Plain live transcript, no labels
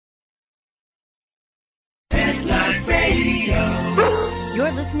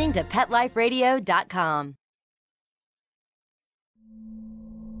You're listening to PetLifeRadio.com.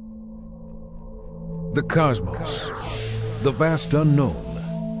 The cosmos, the vast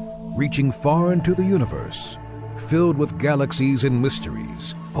unknown, reaching far into the universe, filled with galaxies and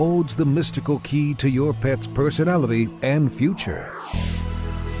mysteries, holds the mystical key to your pet's personality and future.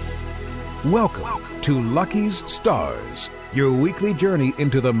 Welcome to Lucky's Stars, your weekly journey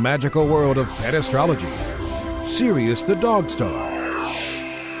into the magical world of pet astrology. Sirius the dog star,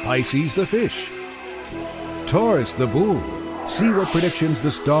 Pisces the fish, Taurus the bull. See what predictions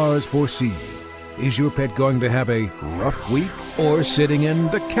the stars foresee. Is your pet going to have a rough week or sitting in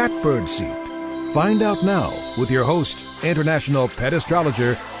the catbird seat? Find out now with your host, international pet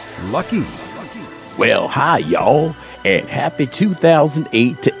astrologer, Lucky. Well, hi, y'all, and happy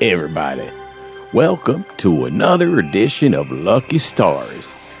 2008 to everybody. Welcome to another edition of Lucky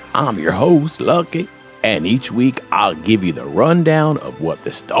Stars. I'm your host, Lucky, and each week I'll give you the rundown of what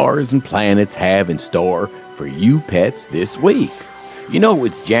the stars and planets have in store for you pets this week. You know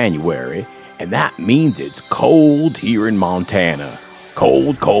it's January, and that means it's cold here in Montana.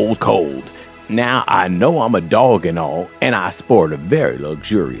 Cold, cold, cold. Now, I know I'm a dog and all, and I sport a very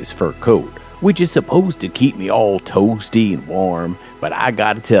luxurious fur coat, which is supposed to keep me all toasty and warm, but I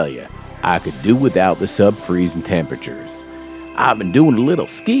gotta tell you, I could do without the sub-freezing temperatures. I've been doing a little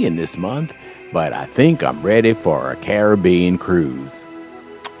skiing this month, but I think I'm ready for a Caribbean cruise.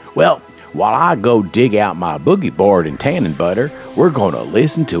 Well, while I go dig out my boogie board and tanning butter, we're going to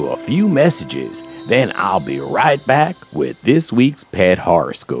listen to a few messages. Then I'll be right back with this week's pet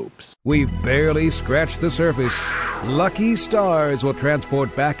horoscopes. We've barely scratched the surface. Lucky Stars will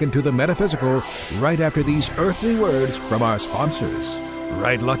transport back into the metaphysical right after these earthly words from our sponsors.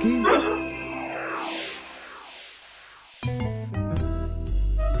 Right, Lucky?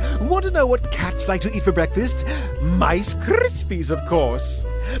 Want to know what cats like to eat for breakfast? Mice Krispies, of course.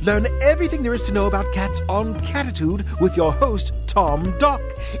 Learn everything there is to know about cats on Catitude with your host, Tom Dock.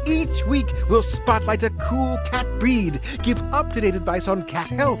 Each week, we'll spotlight a cool cat breed, give up-to-date advice on cat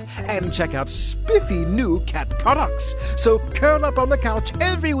health, and check out spiffy new cat products. So curl up on the couch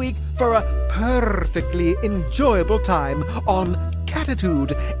every week for a perfectly enjoyable time on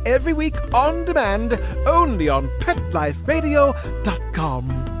Catitude. Every week on demand, only on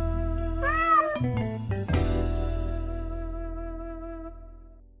PetLifeRadio.com.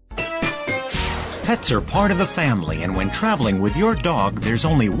 Pets are part of the family, and when traveling with your dog, there's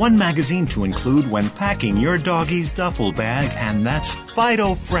only one magazine to include when packing your doggie's duffel bag, and that's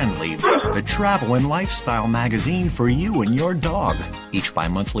Fido Friendly, the travel and lifestyle magazine for you and your dog. Each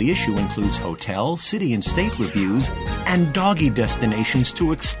bi-monthly issue includes hotel, city, and state reviews, and doggy destinations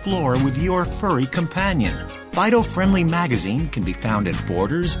to explore with your furry companion. Fido Friendly magazine can be found at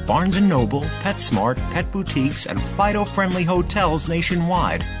Borders, Barnes & Noble, PetSmart, pet boutiques, and Fido Friendly hotels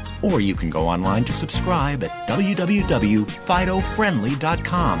nationwide. Or you can go online to subscribe at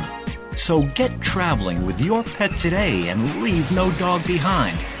www.fidofriendly.com. So get traveling with your pet today and leave no dog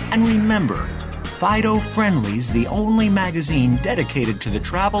behind. And remember, Fido Friendly's the only magazine dedicated to the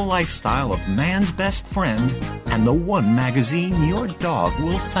travel lifestyle of man's best friend, and the one magazine your dog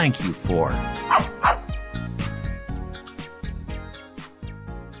will thank you for.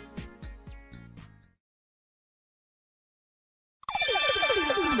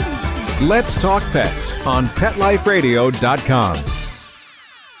 Let's talk pets on PetLifeRadio.com.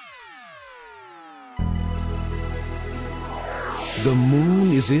 The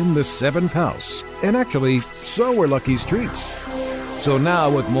moon is in the 7th house, and actually, so are Lucky's treats. So now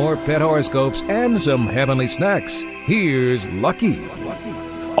with more pet horoscopes and some heavenly snacks, here's Lucky.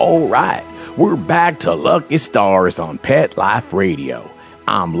 All right, we're back to Lucky Stars on Pet Life Radio.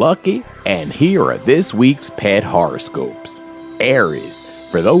 I'm Lucky, and here are this week's pet horoscopes. Aries,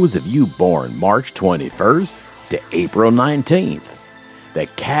 for those of you born March 21st to April 19th, the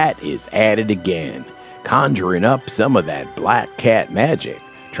cat is at it again, conjuring up some of that black cat magic,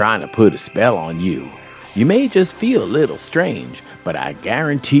 trying to put a spell on you. You may just feel a little strange, but I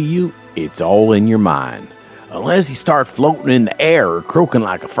guarantee you it's all in your mind. Unless you start floating in the air or croaking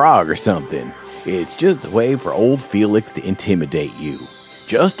like a frog or something, it's just a way for old Felix to intimidate you.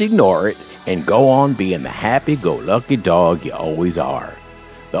 Just ignore it and go on being the happy-go-lucky dog you always are.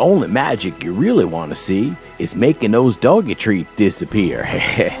 The only magic you really want to see is making those doggy treats disappear.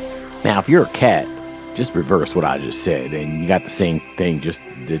 Now, if you're a cat, just reverse what I just said, and you got the same thing, just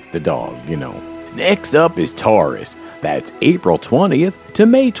the dog, you know. Next up is Taurus. That's April 20th to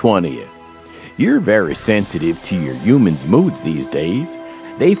May 20th. You're very sensitive to your humans' moods these days.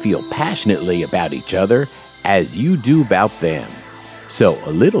 They feel passionately about each other as you do about them. So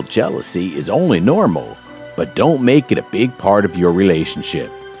a little jealousy is only normal. but don't make it a big part of your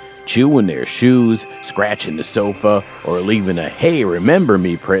relationship. Chewing their shoes, scratching the sofa, or leaving a "Hey, remember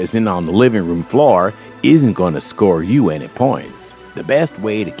me" present on the living room floor isn't going to score you any points. The best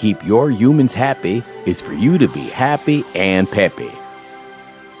way to keep your humans happy is for you to be happy and peppy.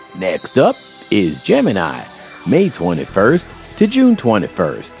 Next up is Gemini, May 21st to June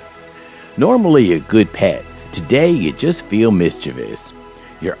 21st. Normally a good pet, today you just feel mischievous.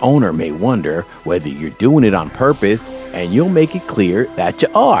 Your owner may wonder whether you're doing it on purpose, and you'll make it clear that you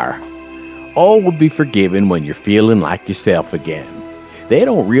are. All will be forgiven when you're feeling like yourself again. They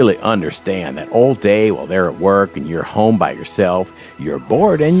don't really understand that all day while they're at work and you're home by yourself, you're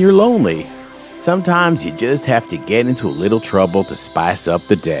bored and you're lonely. Sometimes you just have to get into a little trouble to spice up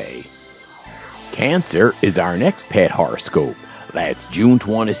the day. Cancer is our next pet horoscope. That's June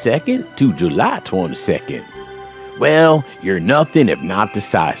 22nd to July 22nd. Well, you're nothing if not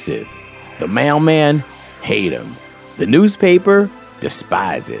decisive. The mailman, hate him. The newspaper,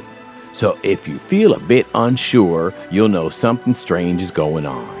 despise it. So if you feel a bit unsure, you'll know something strange is going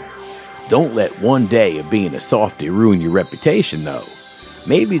on. Don't let one day of being a softy ruin your reputation, though.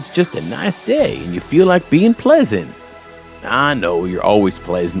 Maybe it's just a nice day and you feel like being pleasant. I know you're always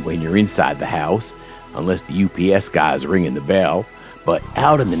pleasant when you're inside the house, unless the UPS guy's ringing the bell. But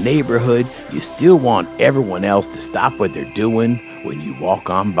out in the neighborhood, you still want everyone else to stop what they're doing when you walk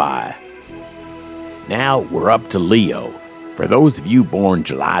on by. Now we're up to Leo, for those of you born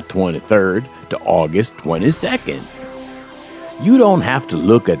July 23rd to August 22nd. You don't have to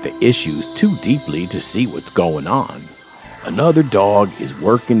look at the issues too deeply to see what's going on. Another dog is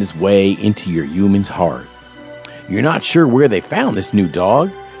working his way into your human's heart. You're not sure where they found this new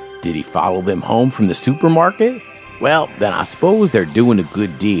dog. Did he follow them home from the supermarket? Well, then I suppose they're doing a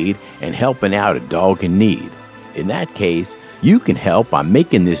good deed and helping out a dog in need. In that case, you can help by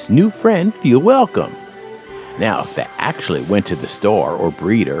making this new friend feel welcome. Now, if they actually went to the store or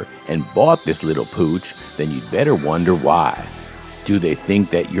breeder and bought this little pooch, then you'd better wonder why. Do they think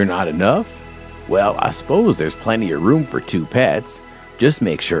that you're not enough? Well, I suppose there's plenty of room for two pets. Just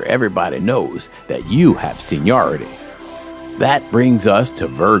make sure everybody knows that you have seniority. That brings us to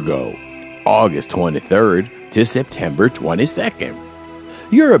Virgo, August 23rd to September 22nd.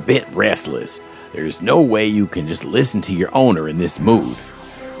 You're a bit restless. There's no way you can just listen to your owner in this mood.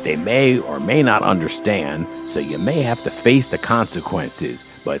 They may or may not understand, so you may have to face the consequences,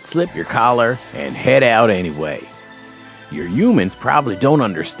 but slip your collar and head out anyway. Your humans probably don't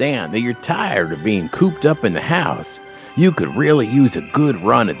understand that you're tired of being cooped up in the house. You could really use a good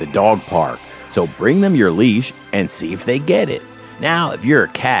run at the dog park, so bring them your leash and see if they get it. Now, if you're a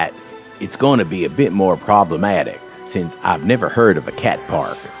cat, it's going to be a bit more problematic, since I've never heard of a cat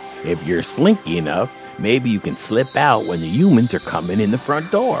park. If you're slinky enough, maybe you can slip out when the humans are coming in the front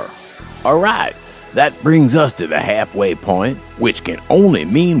door. Alright, that brings us to the halfway point, which can only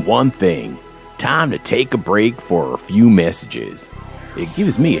mean one thing. Time to take a break for a few messages. It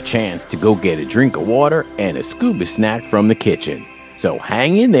gives me a chance to go get a drink of water and a scuba snack from the kitchen. So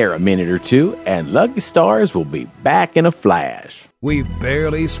hang in there a minute or two, and Lucky Stars will be back in a flash. We've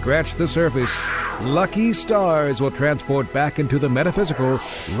barely scratched the surface. Lucky Stars will transport back into the metaphysical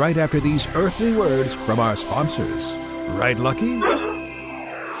right after these earthly words from our sponsors. Right, Lucky?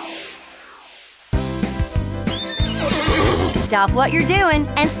 Stop what you're doing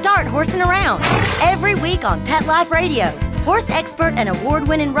and start horsing around. Every week on Pet Life Radio, horse expert and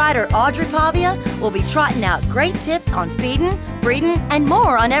award-winning rider Audrey Pavia will be trotting out great tips on feeding, breeding, and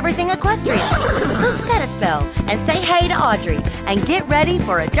more on everything equestrian. So set a spell and say hey to Audrey and get ready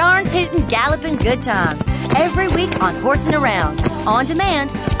for a darn tootin' galloping good time. Every week on Horsing Around, on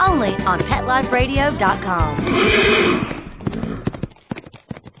demand, only on PetLifeRadio.com.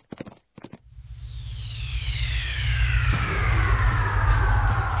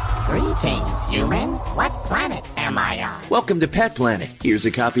 Greetings, human. What planet am I on? Welcome to Pet Planet. Here's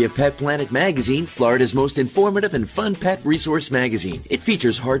a copy of Pet Planet Magazine, Florida's most informative and fun pet resource magazine. It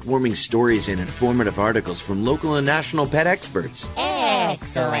features heartwarming stories and informative articles from local and national pet experts.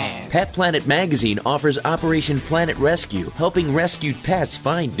 Excellent. Pet Planet Magazine offers Operation Planet Rescue, helping rescued pets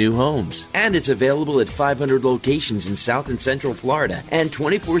find new homes. And it's available at 500 locations in South and Central Florida and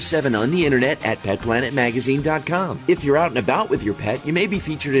 24/7 on the internet at PetPlanetMagazine.com. If you're out and about with your pet, you may be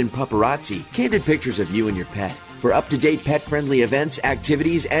featured in Paparazzi, candid pictures of you and your pet. For up-to-date pet-friendly events,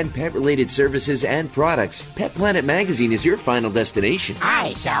 activities, and pet-related services and products, Pet Planet Magazine is your final destination.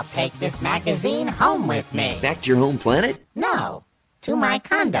 I shall take this magazine home with me. Back to your home planet? No, to my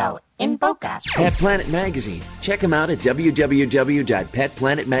condo in Boca. Pet Planet Magazine. Check them out at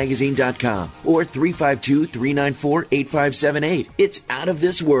www.petplanetmagazine.com or 352-394-8578. It's out of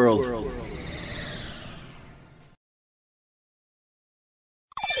this world.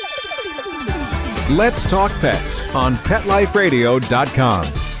 Let's Talk Pets on PetLifeRadio.com.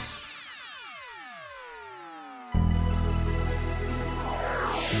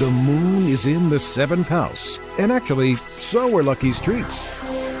 The moon is in the 7th house, and actually, so are Lucky's treats.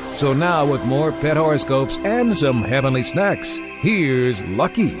 So now with more pet horoscopes and some heavenly snacks, here's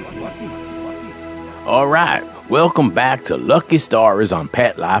Lucky. All right, welcome back to Lucky Stars on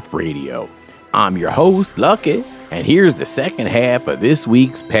Pet Life Radio. I'm your host, Lucky, and here's the second half of this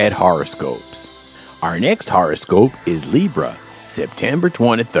week's pet horoscopes. Our next horoscope is Libra, September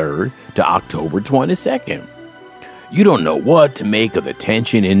 23rd to October 22nd. You don't know what to make of the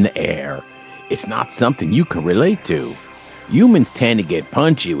tension in the air. It's not something you can relate to. Humans tend to get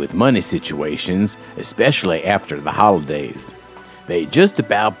punchy with money situations, especially after the holidays. They just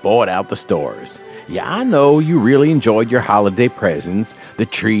about bought out the stores. Yeah, I know you really enjoyed your holiday presents, the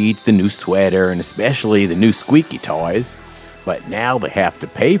treats, the new sweater, and especially the new squeaky toys. But now they have to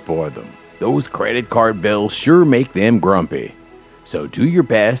pay for them. Those credit card bills sure make them grumpy. So do your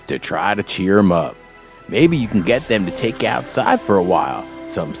best to try to cheer them up. Maybe you can get them to take you outside for a while.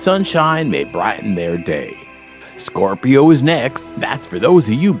 Some sunshine may brighten their day. Scorpio is next. That's for those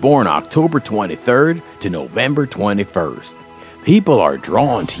of you born October 23rd to November 21st. People are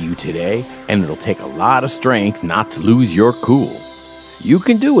drawn to you today, and it'll take a lot of strength not to lose your cool. You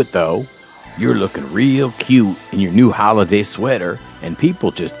can do it, though. You're looking real cute in your new holiday sweater, and people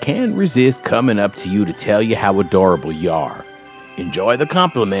just can't resist coming up to you to tell you how adorable you are. Enjoy the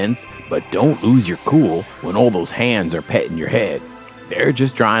compliments, but don't lose your cool when all those hands are petting your head. They're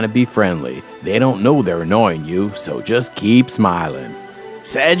just trying to be friendly. They don't know they're annoying you, so just keep smiling.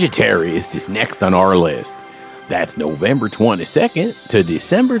 Sagittarius is next on our list. That's November 22nd to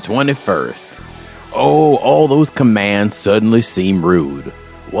December 21st. Oh, all those commands suddenly seem rude.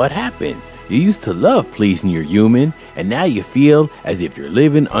 What happened? You used to love pleasing your human, and now you feel as if you're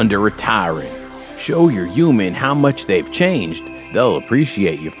living under a tyrant. Show your human how much they've changed. They'll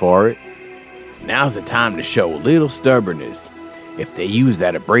appreciate you for it. Now's the time to show a little stubbornness. If they use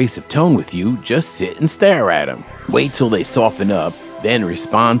that abrasive tone with you, just sit and stare at them. Wait till they soften up, then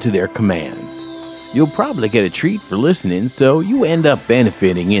respond to their commands. You'll probably get a treat for listening, so you end up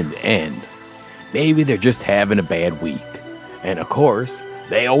benefiting in the end. Maybe they're just having a bad week. And of course,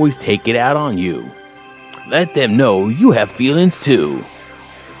 they always take it out on you. Let them know you have feelings too.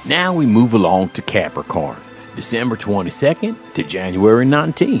 Now we move along to Capricorn, December 22nd to January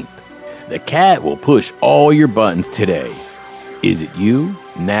 19th. The cat will push all your buttons today. Is it you?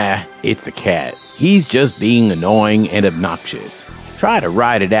 Nah, it's the cat. He's just being annoying and obnoxious. Try to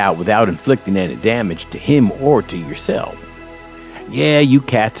ride it out without inflicting any damage to him or to yourself. Yeah, you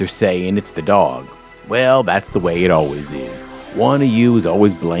cats are saying it's the dog. Well, that's the way it always is. One of you is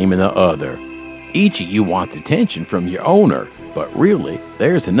always blaming the other. Each of you wants attention from your owner, but really,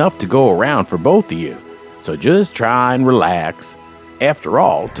 there's enough to go around for both of you. So just try and relax. After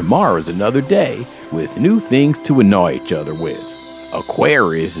all, tomorrow's another day with new things to annoy each other with.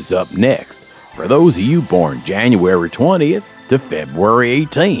 Aquarius is up next. For those of you born January 20th to February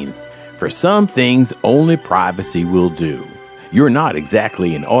 18th. For some things, only privacy will do. You're not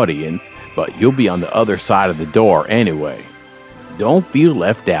exactly an audience, but you'll be on the other side of the door anyway. Don't feel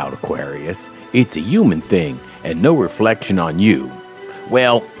left out, Aquarius. It's a human thing, and no reflection on you.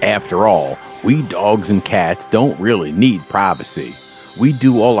 Well, after all, we dogs and cats don't really need privacy. We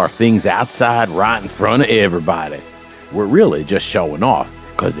do all our things outside right in front of everybody. We're really just showing off,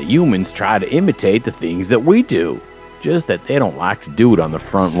 because the humans try to imitate the things that we do, just that they don't like to do it on the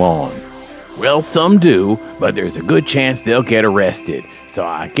front lawn. Well, some do, but there's a good chance they'll get arrested, so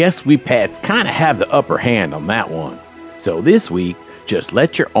I guess we pets kind of have the upper hand on that one. So this week, just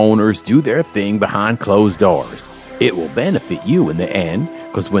let your owners do their thing behind closed doors. It will benefit you in the end,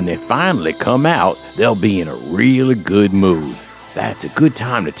 because when they finally come out, they'll be in a really good mood. That's a good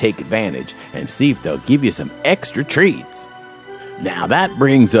time to take advantage and see if they'll give you some extra treats. Now that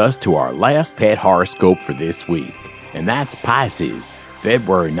brings us to our last pet horoscope for this week, and that's Pisces,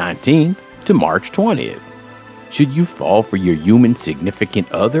 February 19th to March 20th. Should you fall for your human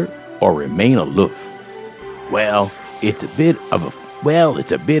significant other or remain aloof? Well, it's a bit of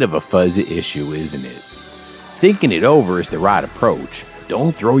a fuzzy issue, isn't it? Thinking it over is the right approach.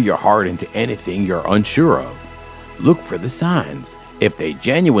 Don't throw your heart into anything you're unsure of. Look for the signs. If they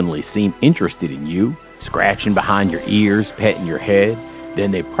genuinely seem interested in you, scratching behind your ears, petting your head,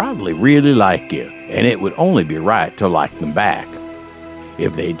 then they probably really like you, and it would only be right to like them back.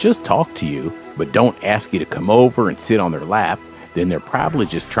 If they just talk to you, but don't ask you to come over and sit on their lap, then they're probably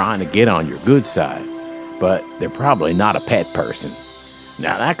just trying to get on your good side. But they're probably not a pet person.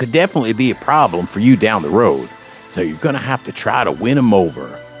 Now that could definitely be a problem for you down the road, so you're going to have to try to win them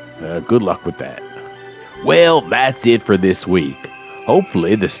over. Good luck with that. Well, that's it for this week.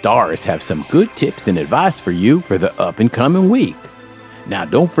 Hopefully the stars have some good tips and advice for you for the up-and-coming week. Now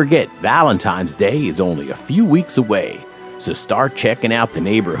don't forget, Valentine's Day is only a few weeks away, so start checking out the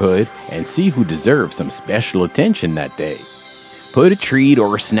neighborhood and see who deserves some special attention that day. Put a treat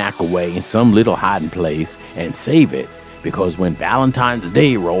or a snack away in some little hiding place and save it, because when Valentine's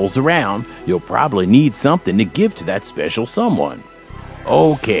Day rolls around, you'll probably need something to give to that special someone.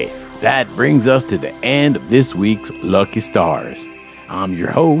 Okay, that brings us to the end of this week's Lucky Stars. I'm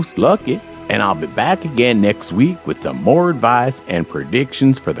your host, Lucky, and I'll be back again next week with some more advice and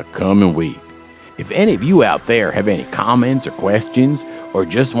predictions for the coming week. If any of you out there have any comments or questions, or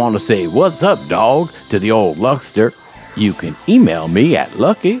just want to say, "What's up, dog?" to the old Luckster, you can email me at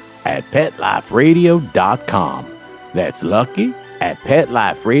lucky@petliferadio.com. That's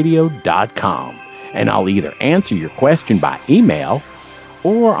lucky@petliferadio.com. And I'll either answer your question by email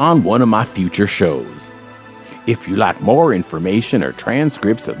or on one of my future shows. If you like more information or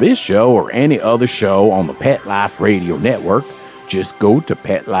transcripts of this show or any other show on the Pet Life Radio Network, just go to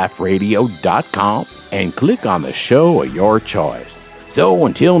petliferadio.com and click on the show of your choice. So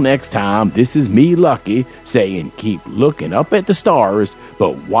until next time, this is me, Lucky, saying keep looking up at the stars,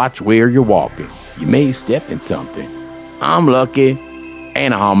 but watch where you're walking. You may step in something. I'm Lucky,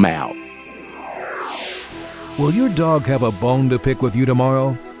 and I'm out. Will your dog have a bone to pick with you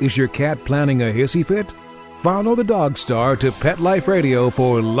tomorrow? Is your cat planning a hissy fit? Follow the Dog Star to Pet Life Radio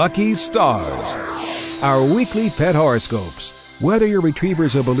for Lucky Stars, our weekly pet horoscopes. Whether your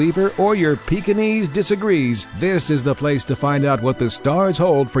retriever's a believer or your Pekingese disagrees, this is the place to find out what the stars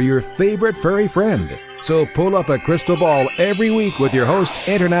hold for your favorite furry friend. So pull up a crystal ball every week with your host,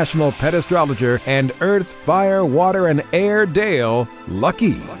 international pet astrologer and Earth, Fire, Water, and Air Dale,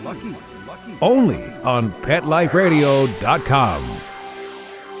 Lucky. Only on PetLifeRadio.com.